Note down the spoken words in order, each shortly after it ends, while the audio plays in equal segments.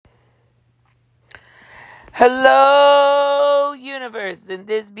Hello, universe, and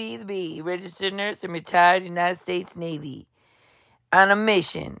this be the bee, registered nurse and retired United States Navy, on a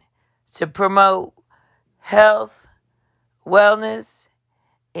mission to promote health, wellness,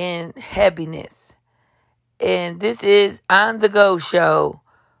 and happiness. And this is On the Go Show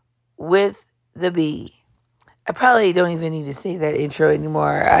with the bee. I probably don't even need to say that intro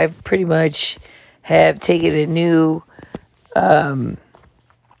anymore. I pretty much have taken a new I'm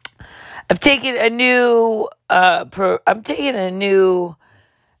taking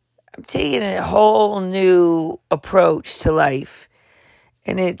a whole new approach to life.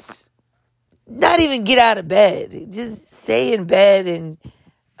 And it's not even get out of bed. Just stay in bed and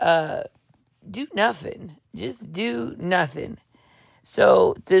do nothing. Just do nothing.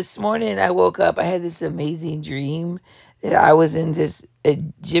 So this morning I woke up, I had this amazing dream that I was in this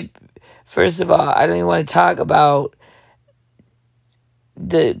Egypt. First of all, I don't even want to talk about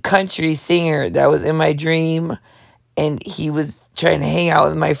the country singer that was in my dream, and he was trying to hang out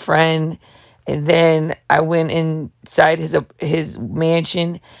with my friend. And then I went inside his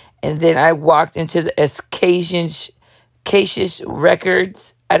mansion, and then I walked into the Acacius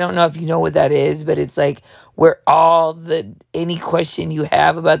Records. I don't know if you know what that is, but it's like where any question you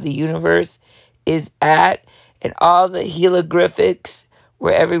have about the universe is at, and all the hieroglyphics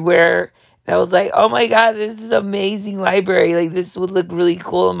were everywhere. And I was like, oh my God, this is an amazing library. Like, this would look really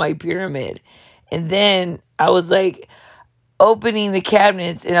cool in my pyramid. And then I was like opening the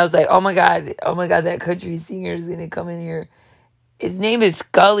cabinets, and I was like, oh my God, that country singer is going to come in here. His name is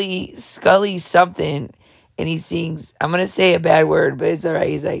Scully something. And he sings, I'm going to say a bad word, but it's all right.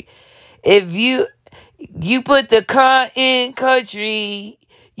 He's like, if you put the cunt in country,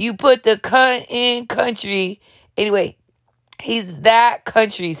 you put the cunt in country. Anyway, he's that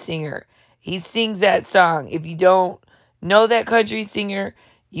country singer. He sings that song. If you don't know that country singer,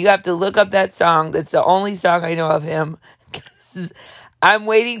 you have to look up that song. That's the only song I know of him. I'm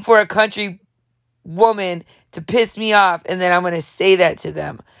waiting for a country woman to piss me off, and then I'm going to say that to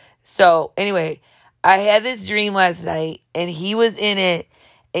them. So anyway, I had this dream last night, and he was in it,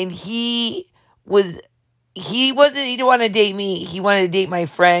 and he didn't want to date me. He wanted to date my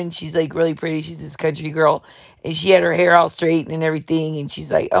friend. She's like really pretty. She's this country girl. And she had her hair all straightened and everything. And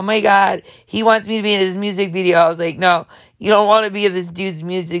she's like, oh my God, he wants me to be in his music video. I was like, no, you don't want to be in this dude's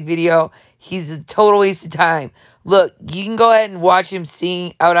music video. He's a total waste of time. Look, you can go ahead and watch him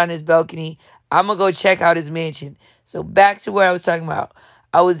sing out on his balcony. I'm going to go check out his mansion. So back to what I was talking about.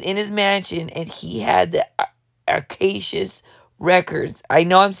 I was in his mansion, and he had the Acacius Records. I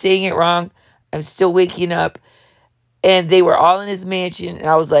know I'm saying it wrong. I'm still waking up. And they were all in his mansion. And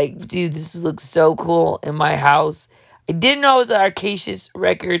I was like, dude, this looks so cool in my house. I didn't know it was Acacius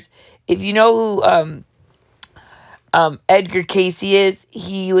Records. If you know who Edgar Casey is,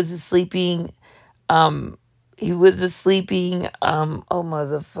 he was a sleeping, oh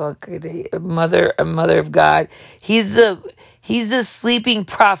motherfucker, a mother of God. He's the sleeping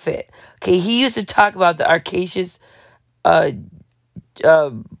prophet. Okay, he used to talk about the Acacius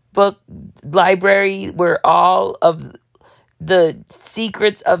book library where all of the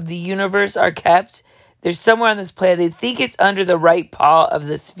secrets of the universe are kept. There's somewhere on this planet. They think it's under the right paw of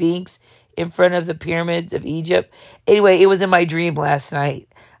the Sphinx in front of the pyramids of Egypt. Anyway, it was in my dream last night.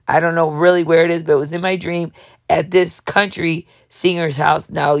 I don't know really where it is, but it was in my dream at this country singer's house.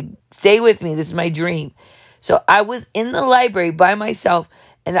 Now, stay with me. This is my dream. So I was in the library by myself,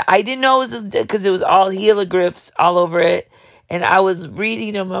 and I didn't know it was because it was all hieroglyphs all over it. And I was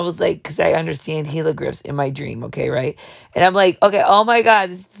reading them. I was like, because I understand hieroglyphs in my dream, okay, right? And I'm like, okay, oh my God,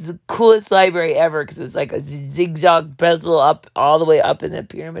 this is the coolest library ever, because it was like a zigzag bezel up all the way up in the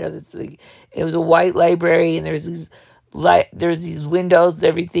pyramid of this thing. It was a white library, and there's these windows,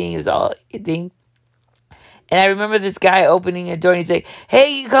 everything. It was all a thing. And I remember this guy opening a door, and he's like,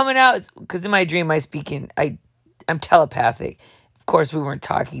 "Hey, you coming out?" Because in my dream, I'm telepathic. Of course, we weren't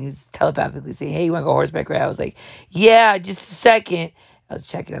talking. He was telepathically saying, hey, you want to go horseback ride? I was like, yeah, just a second. I was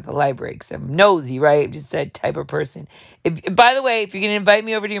checking at the library because I'm nosy, right? I'm just that type of person. By the way, if you're going to invite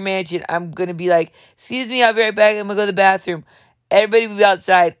me over to your mansion, I'm going to be like, excuse me, I'll be right back. I'm going to go to the bathroom. Everybody will be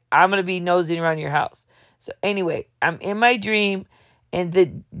outside. I'm going to be nosing around your house. So anyway, I'm in my dream, and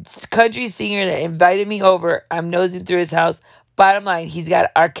the country singer that invited me over, I'm nosing through his house. Bottom line, he's got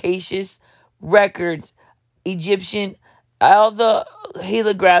Acacius Records, Egyptian, all the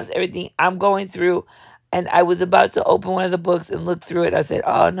hieroglyphs, everything. I'm going through, and I was about to open one of the books and look through it. I said,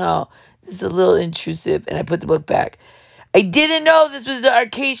 oh no, this is a little intrusive, and I put the book back. I didn't know this was the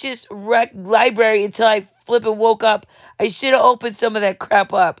Acacius library until I flipping woke up. I should have opened some of that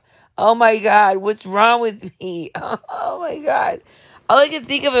crap up. Oh my God, what's wrong with me? Oh my God. All I could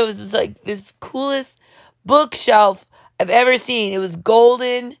think of it was just like this coolest bookshelf I've ever seen. It was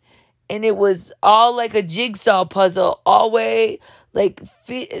golden, and it was all like a jigsaw puzzle, all the way like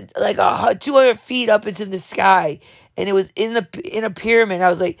 200 feet up into the sky, and it was in a pyramid. I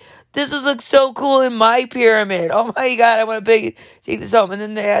was like, this would look so cool in my pyramid. Oh my god, I want to take this home. And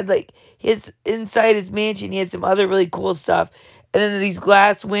then they had like his inside his mansion. He had some other really cool stuff. And then these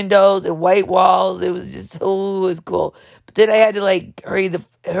glass windows and white walls. It was just, it was cool. But then I had to like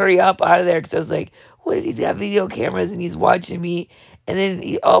hurry up out of there because I was like, what if he's got video cameras and he's watching me? And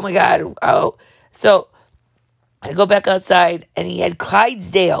then, oh my God. Oh. So I go back outside and he had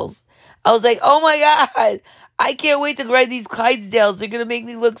Clydesdales. I was like, oh my God. I can't wait to ride these Clydesdales. They're going to make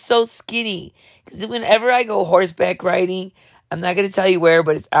me look so skinny. Because whenever I go horseback riding, I'm not going to tell you where,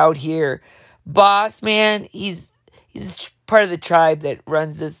 but it's out here. Boss, man, he's part of the tribe that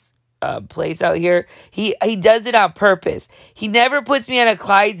runs this place out here. He does it on purpose. He never puts me on a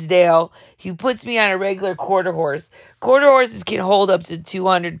Clydesdale. He puts me on a regular quarter horse. Quarter horses can hold up to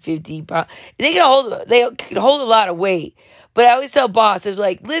 250 pounds. They can hold a lot of weight. But I always tell Boss, I'm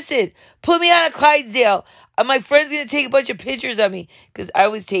like, listen, put me on a Clydesdale. My friend's going to take a bunch of pictures of me. Because I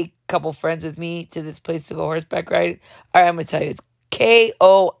always take a couple friends with me to this place to go horseback riding. All right, I'm going to tell you. It's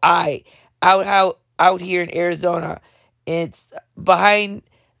KOI. Out here in Arizona. It's behind,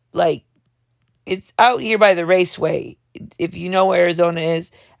 like, it's out here by the raceway. If you know where Arizona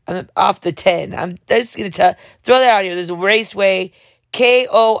is, I'm off the 10. I'm just going to throw that out here. There's a raceway,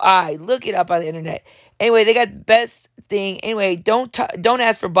 KOI. Look it up on the internet. Anyway, they got the best thing. Anyway, don't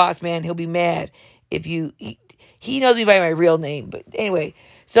ask for Boss Man. He'll be mad if he knows me by my real name. But anyway,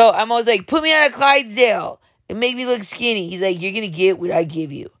 so I'm always like, put me on a Clydesdale and make me look skinny. He's like, you're going to get what I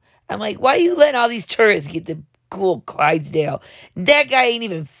give you. I'm like, why are you letting all these tourists get the cool Clydesdale? That guy ain't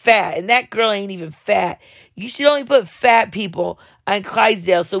even fat, and that girl ain't even fat. You should only put fat people on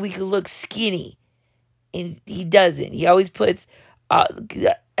Clydesdale so we can look skinny. And he doesn't. He always puts, and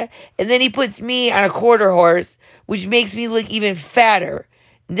then he puts me on a quarter horse, which makes me look even fatter.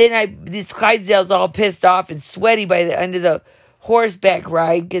 And then this Clydesdale's all pissed off and sweaty by the end of the horseback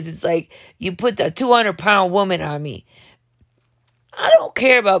ride because it's like you put the 200-pound woman on me. I don't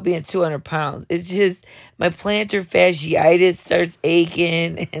care about being 200 pounds. It's just my plantar fasciitis starts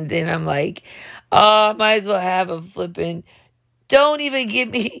aching. And then I'm like, oh, I might as well have a flipping. Don't even get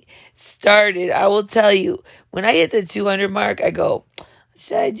me started. I will tell you, when I hit the 200 mark, I go,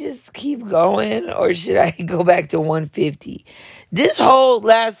 should I just keep going or should I go back to 150? This whole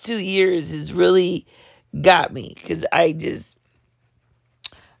last 2 years has really got me because I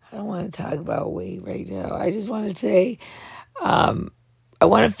don't want to talk about weight right now. I just want to say, I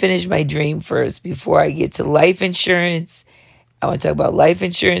want to finish my dream first before I get to life insurance. I want to talk about life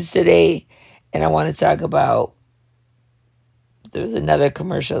insurance today. And I want to talk about, there was another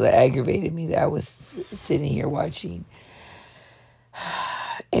commercial that aggravated me that I was sitting here watching.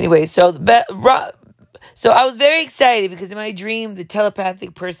 Anyway, so I was very excited because in my dream, the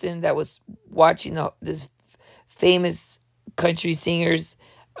telepathic person that was watching this famous country singers,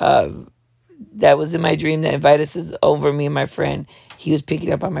 that was in my dream that invited us over, me and my friend. He was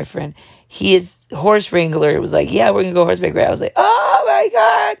picking up on my friend. He is horse wrangler. It was like, yeah, we're going to go horseback ride. I was like, oh my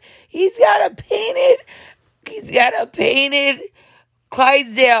God, he's got a painted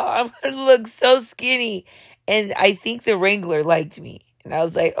Clydesdale. I'm going to look so skinny. And I think the wrangler liked me. And I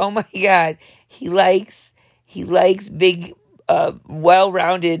was like, oh my God, he likes big,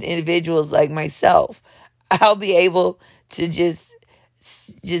 well-rounded individuals like myself. I'll be able to just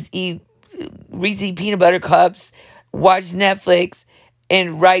eat Reese's peanut butter cups, watch Netflix,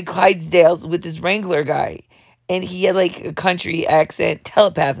 and ride Clydesdales with this Wrangler guy. And he had like a country accent,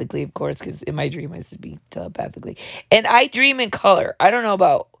 telepathically, of course, because in my dream I used to be telepathically. And I dream in color. I don't know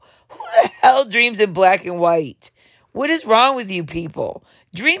about who the hell dreams in black and white. What is wrong with you people?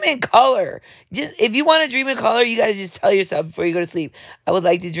 Dream in color. Just if you want to dream in color, you got to just tell yourself before you go to sleep, I would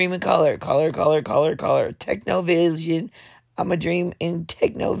like to dream in color. Color. Technovision. I'm a dream in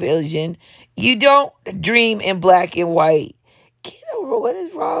technovision. You don't dream in black and white. Get over what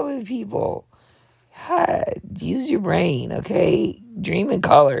is wrong with people. God, use your brain, okay? Dream in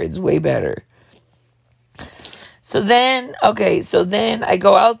color. It's way better. So then I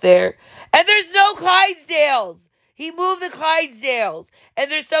go out there, and there's no Clydesdales. He moved the Clydesdales,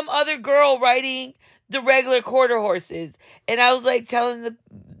 and there's some other girl riding the regular quarter horses. And I was like telling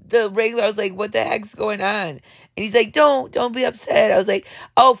the regular, I was like, what the heck's going on? And he's like, don't be upset. I was like,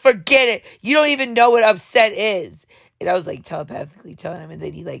 oh, forget it. You don't even know what upset is. And I was like telepathically telling him, and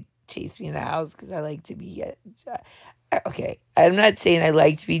then he like chased me in the house because I like to be, okay, I'm not saying I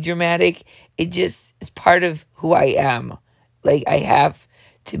like to be dramatic. It just is part of who I am. Like I have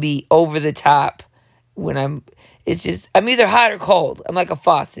to be over the top it's just, I'm either hot or cold. I'm like a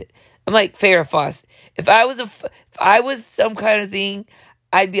faucet. I'm like Farrah Fawcett. If I was some kind of thing,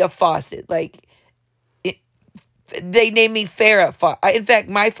 I'd be a faucet. Like, they named me Farrah Fawcett. In fact,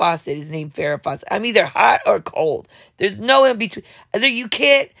 my faucet is named Farrah Fawcett. I'm either hot or cold. There's no in between. You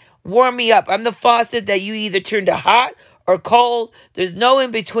can't warm me up. I'm the faucet that you either turn to hot or cold. There's no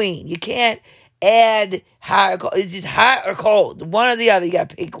in between. You can't add hot or cold. It's just hot or cold. One or the other. You got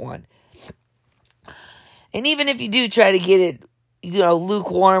to pick one. And even if you do try to get it,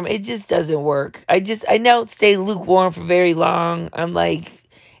 lukewarm, it just doesn't work. I don't stay lukewarm for very long. I'm like,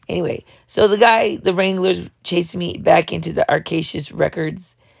 anyway. So the Wranglers chased me back into the Arcacious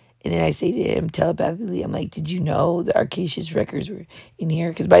Records. And then I say to him telepathically, I'm like, did you know the Arcacious Records were in here?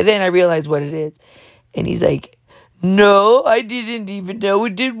 Because by then I realized what it is. And he's like, no, I didn't even know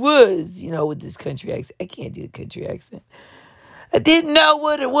what it was. With this country accent. I can't do a country accent. I didn't know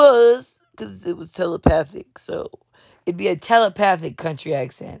what it was because it was telepathic. So it'd be a telepathic country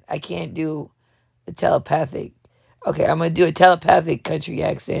accent. I can't do a telepathic. Okay, I'm going to do a telepathic country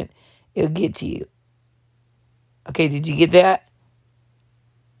accent. It'll get to you. Okay, did you get that?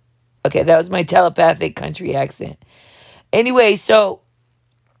 Okay, that was my telepathic country accent. Anyway, so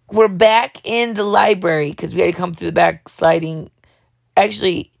we're back in the library because we had to come through the back sliding.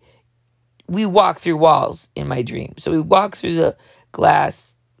 Actually, we walk through walls in my dream. So we walk through the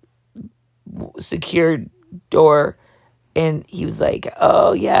glass secured door, and he was like,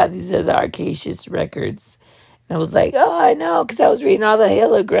 oh, yeah, these are the Arcacious Records. And I was like, oh, I know, because I was reading all the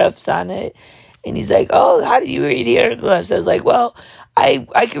hieroglyphs on it. And he's like, oh, how do you read hieroglyphs? I was like, well,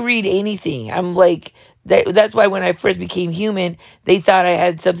 I could read anything. I'm like, that's why when I first became human, they thought I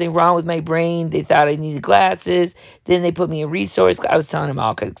had something wrong with my brain. They thought I needed glasses. Then they put me in resource. I was telling them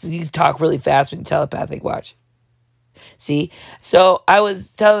all, because you talk really fast when you telepathic watch. See? So I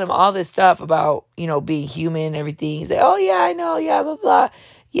was telling him all this stuff about, being human and everything. He's like, oh, yeah, I know. Yeah, blah, blah.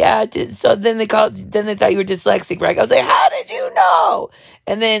 Yeah. So then they thought you were dyslexic, right? I was like, how did you know?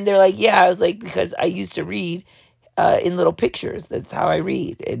 And then they're like, yeah. I was like, because I used to read in little pictures. That's how I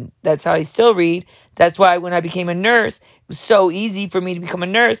read. And that's how I still read. That's why when I became a nurse, it was so easy for me to become a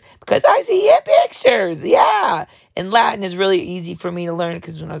nurse because I see in pictures. Yeah. And Latin is really easy for me to learn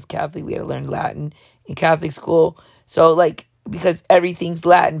because when I was Catholic, we had to learn Latin in Catholic school. So, like, because everything's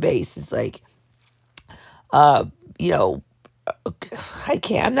Latin based, it's like, I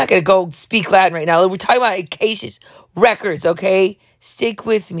can't. I'm not going to go speak Latin right now. We're talking about Arcacious Records, okay? Stick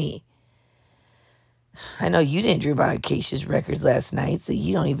with me. I know you didn't dream about Arcacious Records last night, so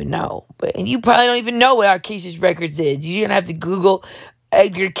you don't even know. And you probably don't even know what Arcacious Records is. You're going to have to Google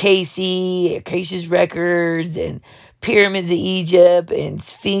Edgar Cayce, Arcacious Records, and Pyramids of Egypt, and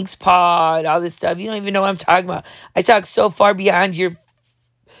Sphinx Pod, all this stuff. You don't even know what I'm talking about. I talk so far beyond your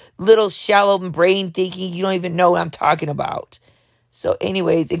little shallow brain thinking, you don't even know what I'm talking about. So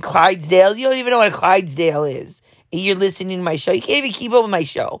anyways, in Clydesdale, you don't even know what a Clydesdale is. And you're listening to my show. You can't even keep up with my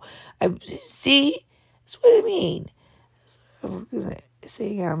show. See? That's what I mean. I'm going to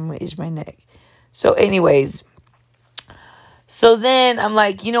say, I'm going to itch my neck. So anyways, so then I'm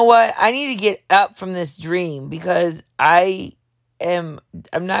like, you know what? I need to get up from this dream because I'm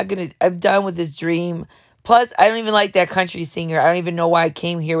done with this dream. Plus, I don't even like that country singer. I don't even know why I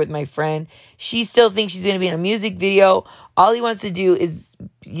came here with my friend. She still thinks she's going to be in a music video. All he wants to do is,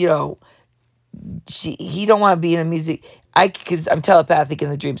 he don't want to be in a music. Because I'm telepathic in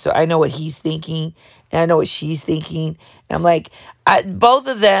the dream, so I know what he's thinking, and I know what she's thinking. And I'm like, both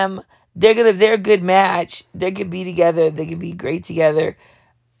of them, they're a good match. They could be together. They could be great together.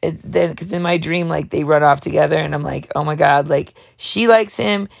 And then, because in my dream, like, they run off together, and I'm like, oh my God, like, she likes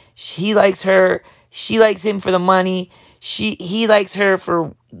him, he likes her, she likes him for the money, he likes her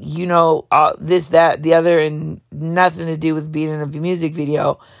for, this, that, the other, and nothing to do with being in a music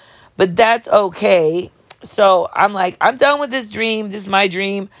video. But that's okay. So I'm like, I'm done with this dream. This is my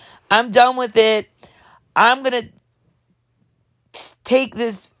dream. I'm done with it. I'm going to take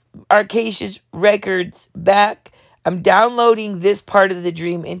this Arcacious Records back. I'm downloading this part of the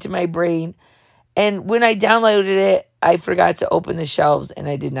dream into my brain. And when I downloaded it, I forgot to open the shelves and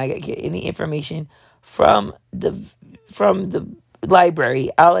I did not get any information from the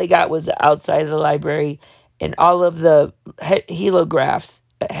library. All I got was the outside of the library and all of the holographs.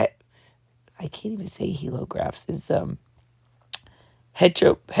 I can't even say holographs. It's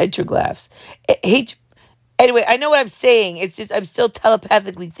heterographs. Anyway, I know what I'm saying. It's just I'm still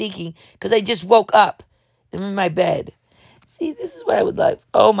telepathically thinking because I just woke up. I'm in my bed. See, this is what I would like.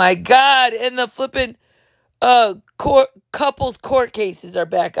 Oh my God! And the flipping couples court cases are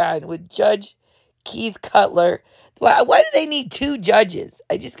back on with Judge Keith Cutler. Why do they need two judges?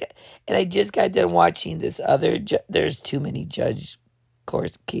 I just got done watching this other. There's too many judge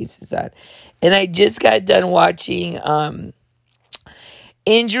court cases on, and I just got done watching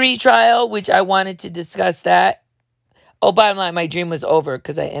injury trial, which I wanted to discuss that. Oh, bottom line, my dream was over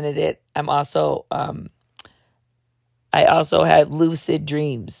because I ended it. I also had lucid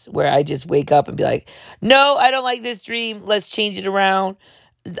dreams where I just wake up and be like, no, I don't like this dream. Let's change it around.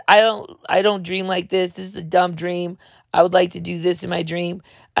 I don't dream like this. This is a dumb dream. I would like to do this in my dream.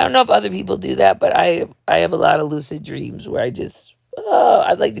 I don't know if other people do that, but I have a lot of lucid dreams where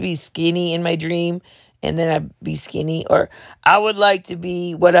I'd like to be skinny in my dream and then I'd be skinny, or I would like to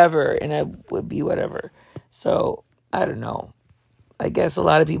be whatever and I would be whatever. So I don't know. I guess a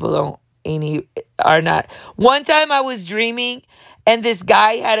lot of people are not. One time I was dreaming and this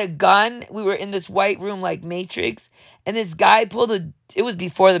guy had a gun. We were in this white room like Matrix, and this guy it was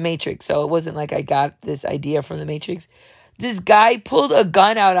before the Matrix, so it wasn't like I got this idea from the Matrix. This guy pulled a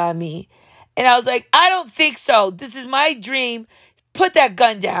gun out on me, and I was like, I don't think so. This is my dream. Put that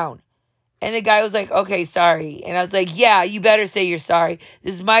gun down. And the guy was like, okay, sorry. And I was like, yeah, you better say you're sorry.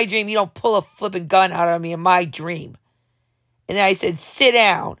 This is my dream. You don't pull a flipping gun out on me in my dream. And then I said, sit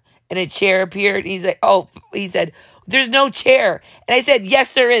down. And a chair appeared. And he's like, he said, there's no chair. And I said,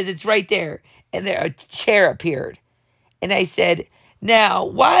 yes, there is. It's right there. And a chair appeared. And I said, now,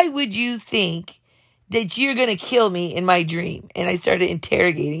 why would you think that you're going to kill me in my dream? And I started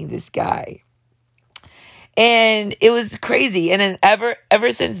interrogating this guy. And it was crazy. And then ever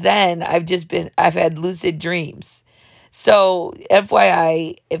since then, I've had lucid dreams. So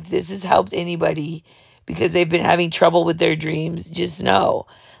FYI, if this has helped anybody because they've been having trouble with their dreams, just know,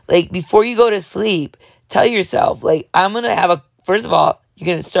 like, before you go to sleep, tell yourself, like, first of all, you're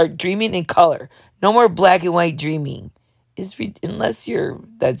going to start dreaming in color. No more black and white dreaming. Unless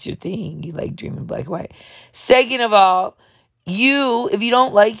that's your thing. You like dreaming black and white. Second of all, if you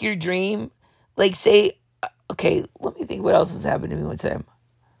don't like your dream, like, say, okay, let me think what else has happened to me one time.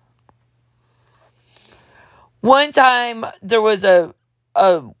 One time there was I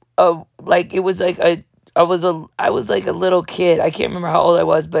was like a little kid. I can't remember how old I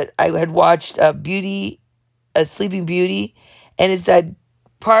was, but I had watched a Sleeping Beauty, and it's that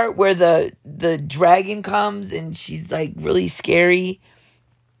part where the dragon comes and she's like really scary,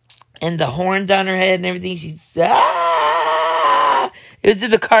 and the horns on her head and everything. It was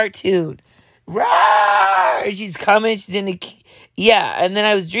in the cartoon. Rawr! She's coming. She's in and then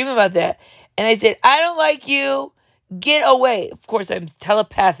I was dreaming about that, and I said, I don't like you. Get away. Of course, I'm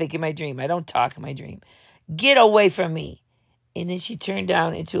telepathic in my dream. I don't talk in my dream. Get away from me. And then she turned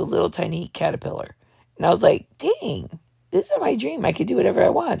down into a little tiny caterpillar. And I was like, dang, this is my dream. I could do whatever I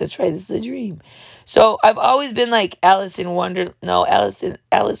want. That's right. This is a dream. So I've always been like Alice in Wonder. No,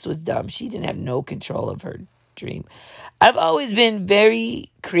 Alice was dumb. She didn't have no control of her dream. I've always been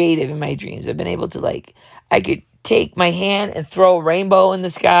very creative in my dreams. I've been able to, I could take my hand and throw a rainbow in the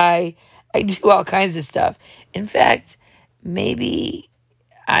sky. I do all kinds of stuff. In fact, maybe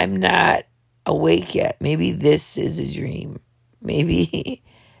I'm not awake yet. Maybe this is a dream. Maybe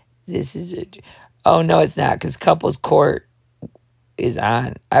this is a dream. Oh, no, it's not, because Couples Court is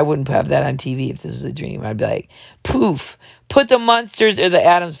on. I wouldn't have that on TV if this was a dream. I'd be like, poof. Put the Munsters or the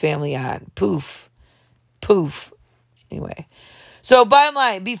Addams Family on. Poof. Poof. Anyway. So, bottom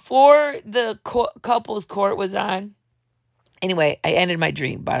line, before the Couples Court was on, anyway, I ended my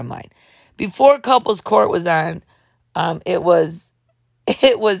dream, bottom line. Before Couples Court was on, it was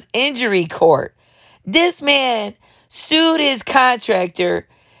injury court. This man sued his contractor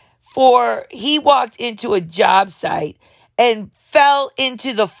he walked into a job site and fell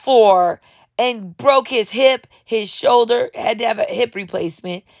into the floor and broke his hip, his shoulder, had to have a hip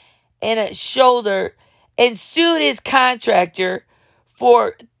replacement and a shoulder, and sued his contractor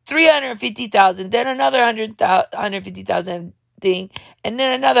for $350,000, then another $150,000 thing, and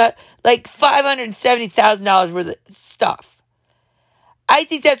then another like $570,000 worth of stuff. I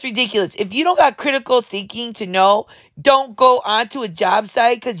think that's ridiculous. If you don't got critical thinking to know, don't go onto a job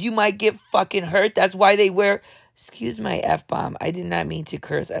site because you might get fucking hurt. That's why they wear, excuse my F-bomb. I did not mean to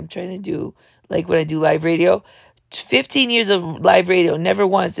curse. I'm trying to do like when I do live radio. 15 years of live radio, never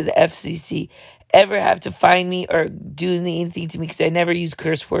once did the FCC ever have to find me or do anything to me because I never use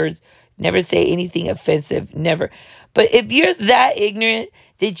curse words, never say anything offensive, never. But if you're that ignorant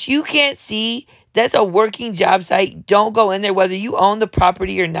that you can't see that's a working job site, don't go in there whether you own the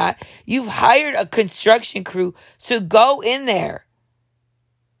property or not. You've hired a construction crew, so go in there.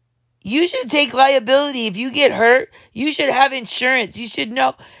 You should take liability. If you get hurt, you should have insurance. You should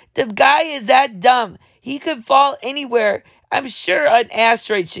know. The guy is that dumb. He could fall anywhere. I'm sure an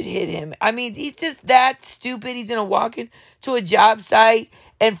asteroid should hit him. I mean, he's just that stupid. He's going to walk into a job site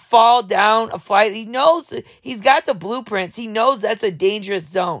and fall down a flight. He knows, he's got the blueprints. He knows that's a dangerous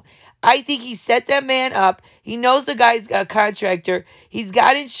zone. I think he set that man up. He knows the guy's a contractor. He's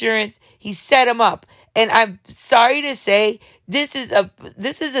got insurance. He set him up. And I'm sorry to say, this is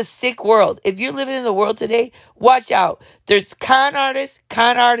a sick world. If you're living in the world today, watch out. There's con artists,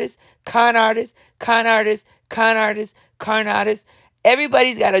 con artists, con artists, con artists, con artists, con artists.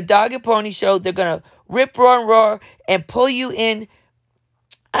 Everybody's got a dog and pony show. They're going to rip, roar, and pull you in.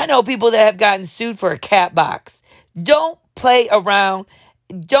 I know people that have gotten sued for a cat box. Don't play around.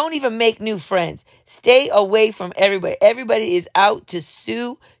 Don't even make new friends. Stay away from everybody. Everybody is out to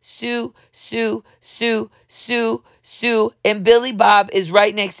sue. And Billy Bob is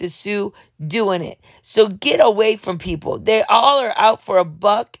right next to Sue doing it. So get away from people. They all are out for a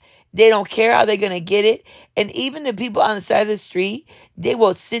buck. They don't care how they're going to get it. And even the people on the side of the street, they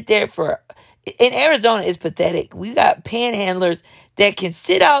will sit there for... In Arizona, it's pathetic. We got panhandlers that can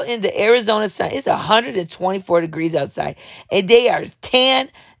sit out in the Arizona sun. It's 124 degrees outside. And they are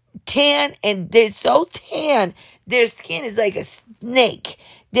tan, and they're so tan, their skin is like a snake.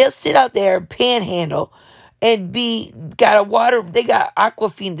 They'll sit out there and panhandle and got a water. They got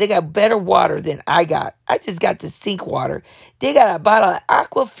Aquafina. They got better water than I got. I just got the sink water. They got a bottle of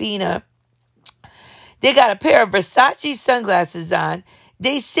Aquafina. They got a pair of Versace sunglasses on.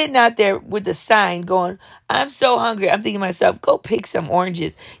 They sitting out there with the sign going, I'm so hungry. I'm thinking to myself, go pick some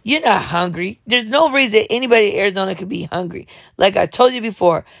oranges. You're not hungry. There's no reason anybody in Arizona could be hungry. Like I told you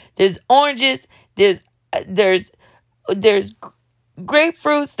before, there's oranges, there's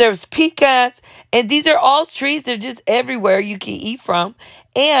grapefruits, there's pecans, and these are all trees. They're just everywhere you can eat from.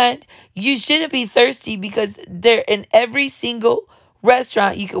 And you shouldn't be thirsty because they're in every single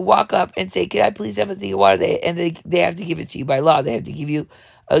restaurant. You can walk up and say, can I please have a thing of water? They have to give it to you by law. They have to give you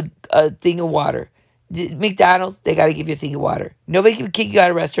a thing of water. McDonald's, they got to give you a thing of water. Nobody can kick you out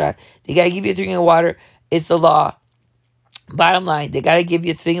of a restaurant. They got to give you a thing of water. It's the law. Bottom line, they got to give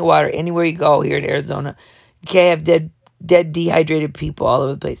you a thing of water anywhere you go here in Arizona. You can't have dead, dehydrated people all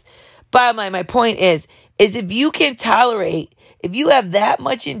over the place. Bottom line, my point is if you can tolerate, if you have that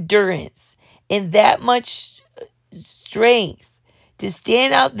much endurance and that much strength to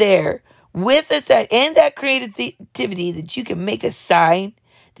stand out there with a sign and that creativity that you can make a sign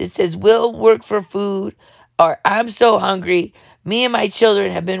that says, we'll work for food, or I'm so hungry. Me and my children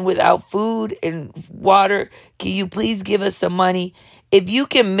have been without food and water. Can you please give us some money? If you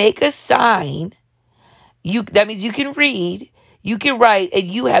can make a sign, that means you can read, you can write, and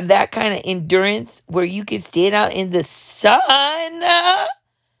you have that kind of endurance where you can stand out in the sun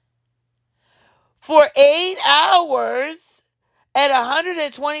for 8 hours at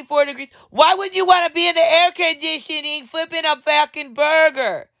 124 degrees. Why would you want to be in the air conditioning flipping a fucking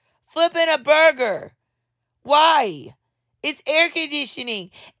burger? Flipping a burger. Why? It's air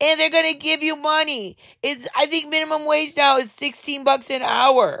conditioning. And they're going to give you money. I think minimum wage now is $16 an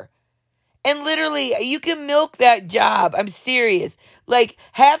hour. And literally, you can milk that job. I'm serious. Like,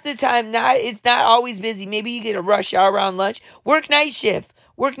 half the time, it's not always busy. Maybe you get a rush hour around lunch. Work night shift.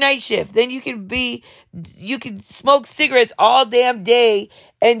 Then you can smoke cigarettes all damn day,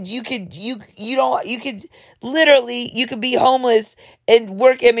 and you could be homeless and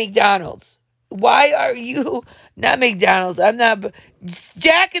work at McDonald's. Why are you not McDonald's? I'm not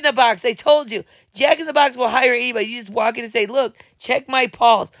Jack in the Box. I told you, Jack in the Box will hire anybody. You just walk in and say, look, check my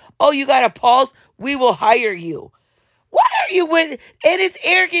pulse. Oh, you got a pulse? We will hire you. Why are you with? And it's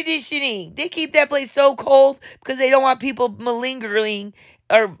air conditioning. They keep that place so cold because they don't want people malingering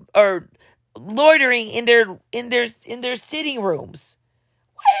or loitering in their sitting rooms.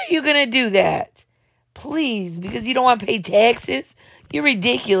 Why are you gonna do that? Please, because you don't want to pay taxes? You're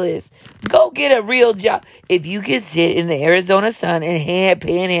ridiculous. Go get a real job. If you can sit in the Arizona sun and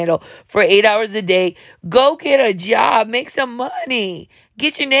panhandle for 8 hours a day, go get a job. Make some money.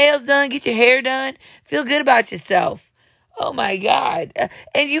 Get your nails done. Get your hair done. Feel good about yourself. Oh my God.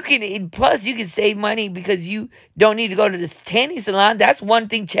 And you can save money because you don't need to go to the tanning salon. That's one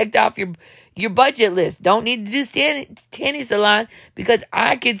thing checked off your budget list. Don't need to do tanning salon because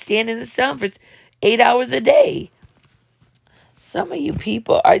I can stand in the sun for 8 hours a day. Some of you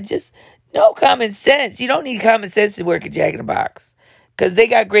people are just no common sense. You don't need common sense to work at Jack in the Box because they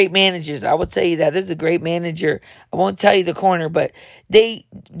got great managers. I will tell you that. There's a great manager. I won't tell you the corner, but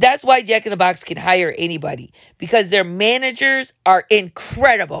that's why Jack in the Box can hire anybody because their managers are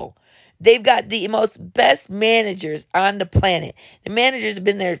incredible. They've got the best managers on the planet. The managers have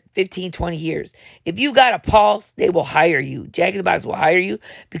been there 15, 20 years. If you got a pulse, they will hire you. Jack in the Box will hire you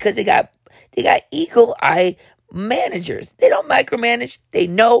because they got eagle eye managers. They don't micromanage. They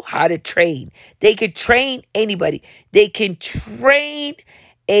know how to train. They could train anybody. They can train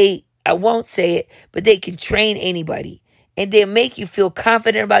I won't say it, but they can train anybody. And they'll make you feel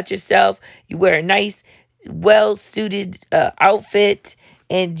confident about yourself. You wear a nice, well-suited outfit,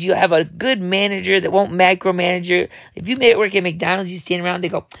 and you have a good manager that won't micromanage you. If you work at McDonald's, you stand around, they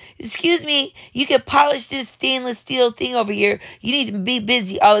go, excuse me, you can polish this stainless steel thing over here. You need to be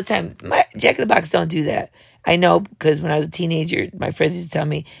busy all the time. Jack in the Box don't do that. I know, because when I was a teenager, my friends used to tell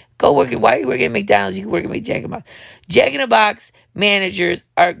me, why are you working at McDonald's? You can work at Jack in the Box. Jack in the Box managers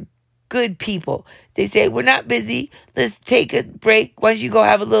are good people. They say, we're not busy. Let's take a break. Once you go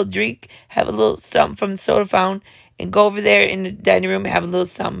have a little drink, have a little something from the soda fountain, and go over there in the dining room and have a little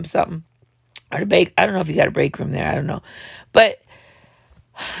something. Or the bake. I don't know if you got a break room there. I don't know. But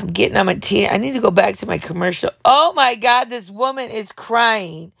I'm getting on my teen. I need to go back to my commercial. Oh my God, this woman is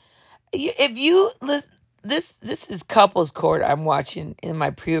crying. If you listen, this is couples court I'm watching in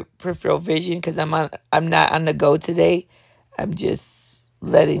my peripheral vision, because I'm not on the go today. I'm just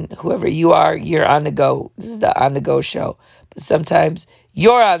letting whoever you are, you're on the go. This is the on the go show. But sometimes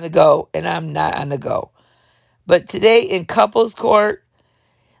you're on the go and I'm not on the go. But today in couples court,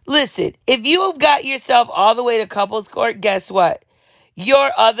 listen, if you have got yourself all the way to couples court, guess what?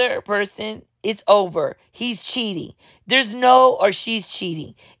 Your other person, it's over. He's cheating. There's or she's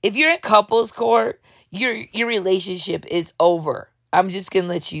cheating. If you're in couples court, your relationship is over. I'm just going to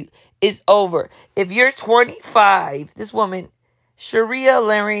let you, it's over. If you're 25, this woman, Sharia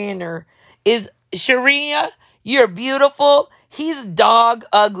Larianer, Sharia, you're beautiful. He's dog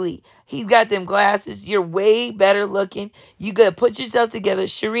ugly. He's got them glasses. You're way better looking. You got to put yourself together.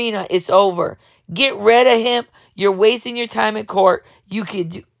 Sharina, it's over. Get rid of him. You're wasting your time in court. You could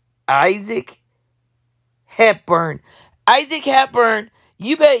do Isaac Hepburn. Isaac Hepburn,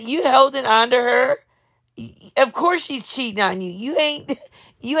 you holding on to her. Of course she's cheating on you. You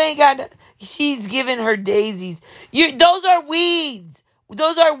ain't got she's giving her daisies. Those are weeds.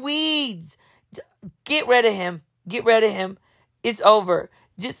 Those are weeds. Get rid of him. Get rid of him. It's over.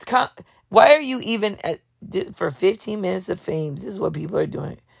 Why are you even for 15 minutes of fame? This is what people are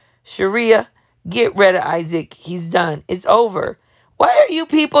doing. Sharia, get rid of Isaac. He's done. It's over. Why are you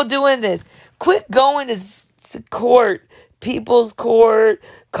people doing this? Quit going to court. People's court.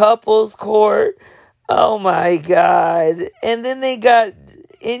 Couples court. Oh my God. And then they got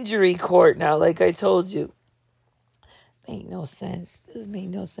injury court now, like I told you. Make no sense. This make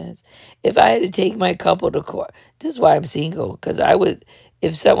no sense. If I had to take my couple to court, this is why I'm single. Because I would,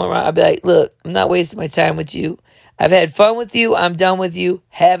 if someone wrong, I'd be like, look, I'm not wasting my time with you. I've had fun with you. I'm done with you.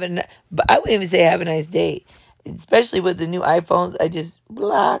 But I wouldn't even say have a nice day. Especially with the new iPhones, I just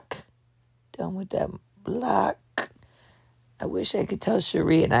block. Done with that block. I wish I could tell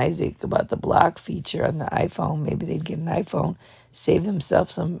Cherie and Isaac about the block feature on the iPhone. Maybe they'd get an iPhone, save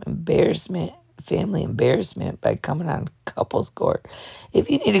themselves some embarrassment, family embarrassment by coming on couples court. If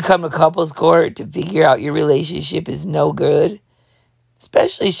you need to come to couples court to figure out your relationship is no good,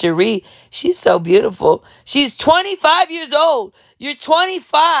 especially Cherie, she's so beautiful. She's 25 years old. You're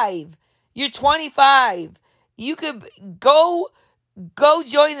 25. You're 25. You could go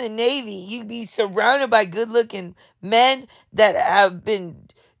join the Navy. You'd be surrounded by good-looking men that have been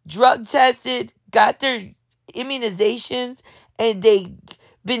drug tested, got their immunizations, and they've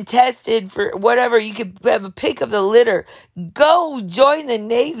been tested for whatever. You could have a pick of the litter. Go join the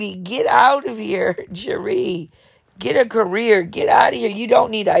Navy. Get out of here, Cherie. Get a career. Get out of here. You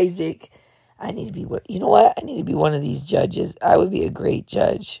don't need Isaac. I need to be, you know what? I need to be one of these judges. I would be a great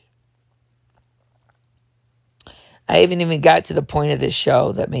judge. I haven't even got to the point of this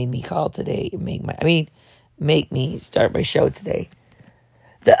show that made me call today and make me start my show today.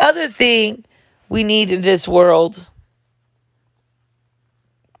 The other thing we need in this world,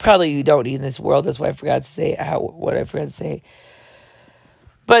 probably you don't need in this world. That's why I forgot to say what I forgot to say.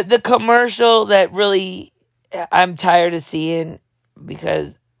 But the commercial that really I'm tired of seeing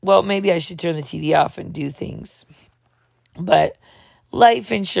because, well, maybe I should turn the TV off and do things. But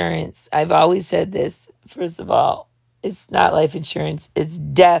life insurance, I've always said this. First of all, it's not life insurance. It's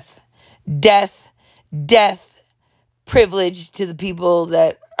death. Privilege to the people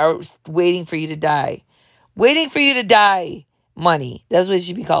that are waiting for you to die. Waiting for you to die money. That's what it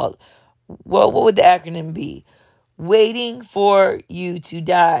should be called. Well, what would the acronym be? Waiting for you to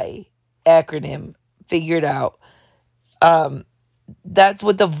die. Acronym. Figure it out. That's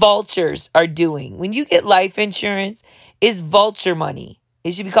what the vultures are doing. When you get life insurance, it's vulture money.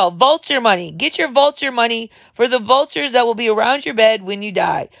 It should be called vulture money. Get your vulture money for the vultures that will be around your bed when you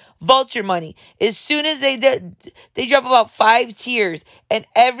die. Vulture money. As soon as they drop about 5 tiers, and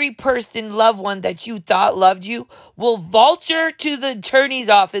every person, loved one that you thought loved you will vulture to the attorney's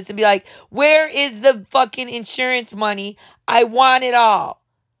office and be like, where is the fucking insurance money? I want it all.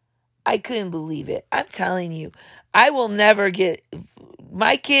 I couldn't believe it. I'm telling you, I will never get,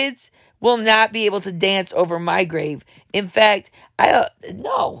 my kids will not be able to dance over my grave. In fact,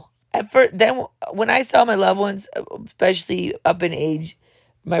 no. At first, then when I saw my loved ones, especially up in age,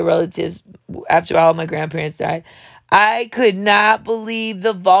 my relatives, after all my grandparents died, I could not believe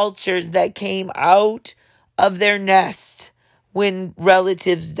the vultures that came out of their nest when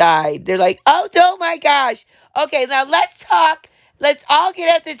relatives died. They're like, oh my gosh. Okay, now let's talk. Let's all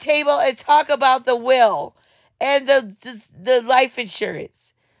get at the table and talk about the will and the life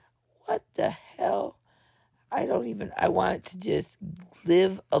insurance. What the hell? I want to just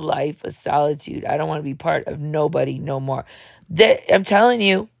live a life of solitude. I don't want to be part of nobody no more. I'm telling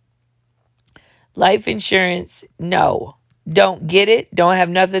you, life insurance, no. Don't get it. Don't have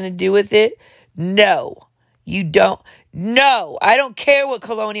nothing to do with it. No. You don't. No. I don't care what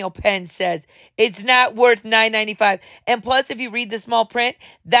Colonial Penn says. It's not worth $9.95. And plus, if you read the small print,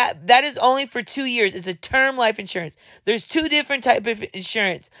 that is only for 2 years. It's a term life insurance. There's 2 different types of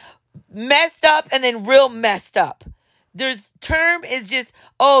insurance. Messed up and then real messed up. There's term is just,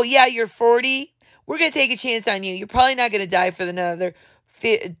 oh yeah, you're 40. We're going to take a chance on you. You're probably not going to die for another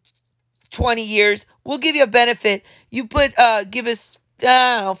 20 years. We'll give you a benefit. You give us, I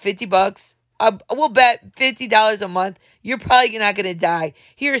don't know, $50. We'll bet $50 a month. You're probably not going to die.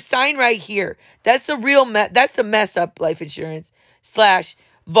 Here, sign right here. That's the real, that's the mess up life insurance /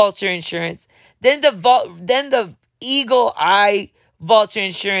 vulture insurance. Then the eagle eye vulture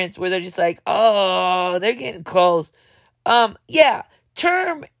insurance where they're just like, oh, they're getting close. Yeah,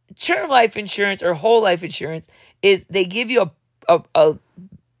 term life insurance or whole life insurance is they give you a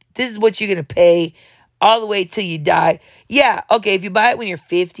this is what you're going to pay all the way till you die. Yeah, okay, if you buy it when you're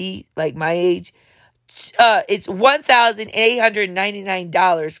 50, like my age, it's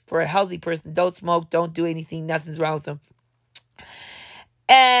 $1,899 for a healthy person. Don't smoke, don't do anything, nothing's wrong with them.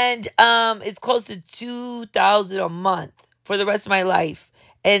 And it's close to $2,000 a month for the rest of my life.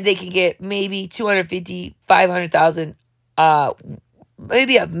 And they can get maybe $250,000, $500,000,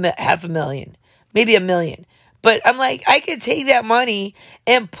 maybe $500,000, maybe $1 million. But I'm like, I could take that money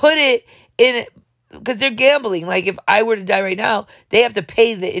and put it in, because they're gambling. Like if I were to die right now, they have to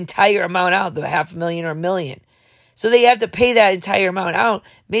pay the entire amount out, the $500,000 or $1 million. So they have to pay that entire amount out.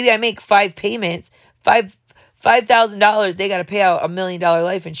 Maybe I make 5 payments, $5,000. They got to pay out $1 million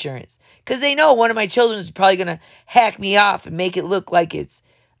life insurance. Because they know one of my children is probably going to hack me off and make it look like it's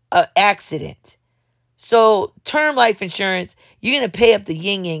an accident. So term life insurance, you're going to pay up the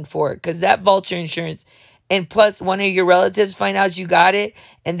yin-yang for it. Because that vulture insurance, and plus one of your relatives find out you got it,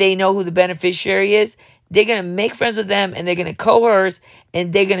 and they know who the beneficiary is, they're going to make friends with them, and they're going to coerce,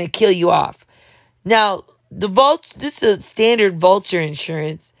 and they're going to kill you off. Now, this is a standard vulture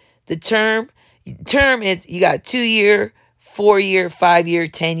insurance. The term is you got 2-year, 4-year, 5-year,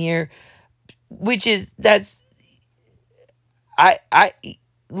 10-year. Which is,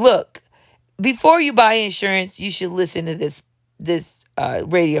 look, before you buy insurance, you should listen to this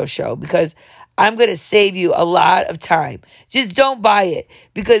radio show, because I'm going to save you a lot of time. Just don't buy it,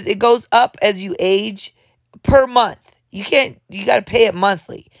 because it goes up as you age per month. You got to pay it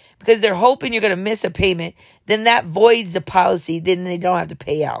monthly, because they're hoping you're going to miss a payment. Then that voids the policy. Then they don't have to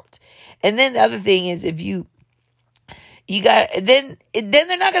pay out. And then the other thing is, if then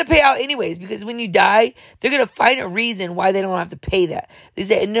they're not going to pay out anyways, because when you die, they're going to find a reason why they don't have to pay that. They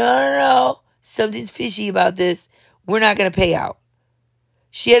say, no, something's fishy about this. We're not going to pay out.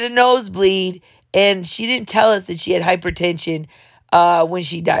 She had a nosebleed, and she didn't tell us that she had hypertension when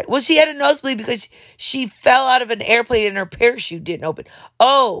she died. Well, she had a nosebleed because she fell out of an airplane and her parachute didn't open.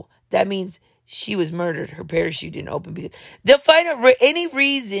 Oh, that means she was murdered. Her parachute didn't open. Because they'll find any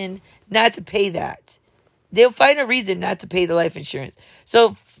reason not to pay that. They'll find a reason not to pay the life insurance.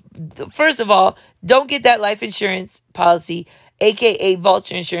 So, first of all, don't get that life insurance policy, aka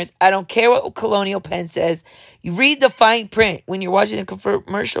vulture insurance. I don't care what Colonial Penn says. You read the fine print. When you're watching a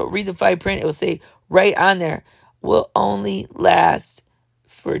commercial, read the fine print. It will say right on there, will only last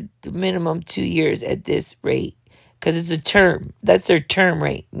for the minimum 2 years at this rate. Because it's a term. That's their term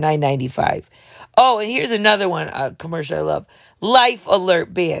rate, $9.95. Oh, and here's another one, a commercial I love. Life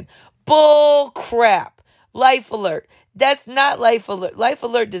Alert ban. Bull crap. Life Alert. That's not Life Alert. Life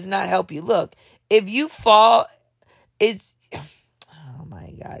Alert does not help you. Look, if you fall, oh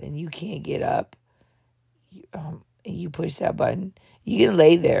my God, and you can't get up, and you push that button, You can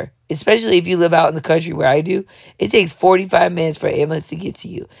lay there, especially if you live out in the country where I do. It takes 45 minutes for an ambulance to get to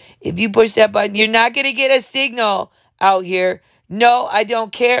you. If you push that button, you're not going to get a signal out here. No, I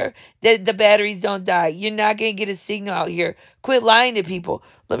don't care that the batteries don't die. You're not going to get a signal out here. Quit lying to people.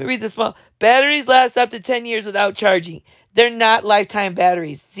 Let me read this one. Batteries last up to 10 years without charging. They're not lifetime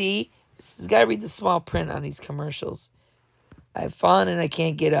batteries. See? You got to read the small print on these commercials. I've fallen and I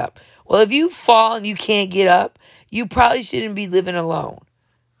can't get up. Well, if you fall and you can't get up, you probably shouldn't be living alone.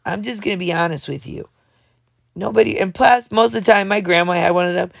 I'm just going to be honest with you. Nobody, and plus, most of the time, my grandma had one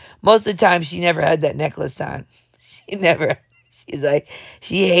of them. Most of the time, she never had that necklace on. She's like,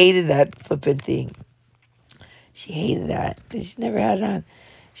 she hated that flipping thing. She hated that. She never had it on.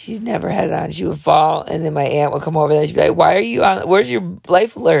 She's never had it on. She would fall, and then my aunt would come over there and she'd be like, why are you on? Where's your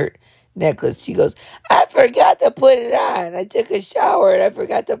life alert necklace? She goes, I forgot to put it on. I took a shower and I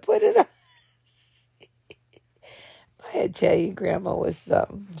forgot to put it on. My Italian grandma was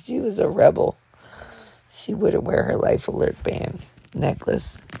something. She was a rebel. She wouldn't wear her life alert band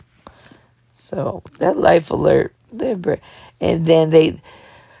necklace. So that life alert, and then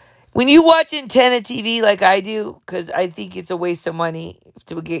when you watch antenna TV like I do, because I think it's a waste of money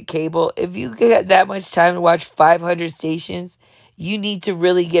to get cable, if you get that much time to watch 500 stations, you need to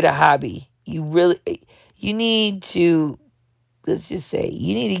really get a hobby. You need to, let's just say,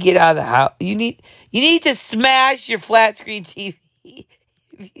 you need to get out of the house. You need to smash your flat screen TV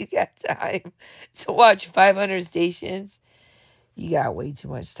if you got time to watch 500 stations. You got way too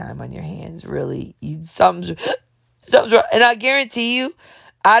much time on your hands, really. Something's wrong. And I guarantee you,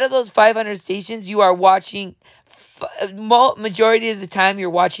 out of those 500 stations, you are watching, majority of the time, you're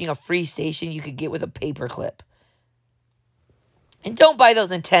watching a free station you could get with a paper clip. And don't buy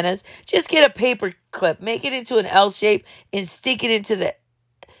those antennas. Just get a paper clip. Make it into an L shape and stick it into the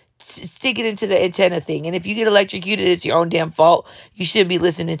antenna thing. And if you get electrocuted, it's your own damn fault. You shouldn't be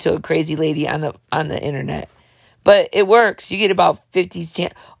listening to a crazy lady on the internet. But it works. You get about 50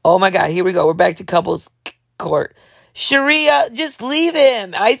 chance. Oh my God, here we go. We're back to couples court. Sharia, just leave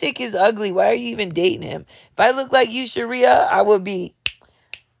him. Isaac is ugly. Why are you even dating him? If I look like you, Sharia, I would be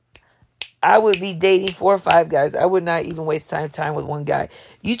dating 4 or 5 guys. I would not even waste time with one guy.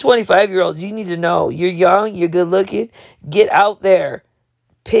 You 25-year-olds, you need to know. You're young, you're good looking. Get out there.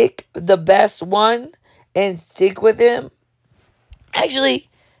 Pick the best one and stick with him. Actually,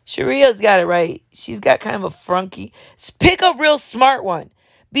 Sharia's got it right. She's got kind of a frunky. Pick a real smart one.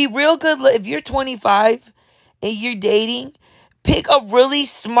 Be real good. If you're 25 and you're dating, pick a really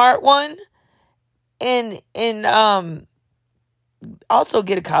smart one and also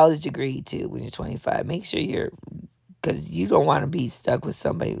get a college degree too when you're 25. Make sure because you don't want to be stuck with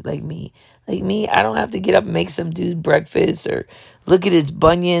somebody like me. Like me, I don't have to get up and make some dude breakfast or look at his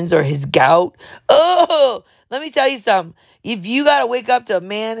bunions or his gout. Oh, let me tell you something. If you got to wake up to a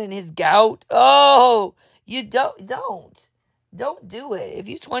man and his gout, you don't do it. If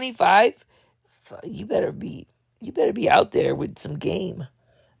you're 25, you better be out there with some game.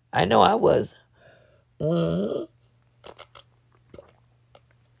 I know I was. Mm-hmm.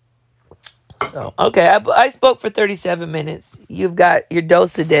 So, okay, I spoke for 37 minutes. You've got your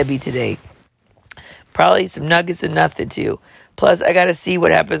dose of Debbie today. Probably some nuggets of nothing, too. Plus, I got to see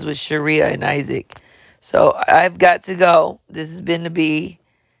what happens with Sharia and Isaac. So, I've got to go. This has been the B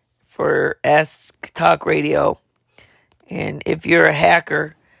for Ask Talk Radio. And if you're a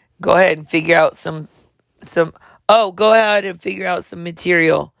hacker, go ahead and figure out go ahead and figure out some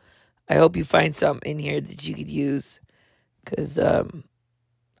material. I hope you find something in here that you could use. Because,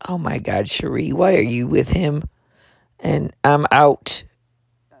 oh my God, Cherie, why are you with him? And I'm out.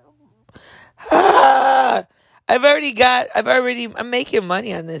 I'm making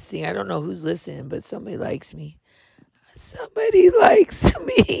money on this thing. I don't know who's listening, but somebody likes me. Somebody likes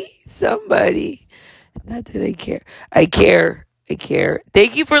me. Somebody. Not that I care. I care.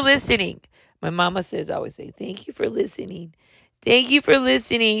 Thank you for listening. My mama I always say, thank you for listening. Thank you for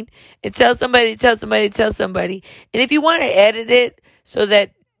listening. And tell somebody. And if you want to edit it so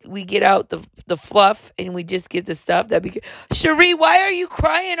that we get out the fluff and we just get the stuff, that'd be good. Cherie, why are you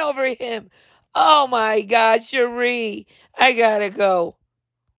crying over him? Oh my God, Cherie, I gotta go.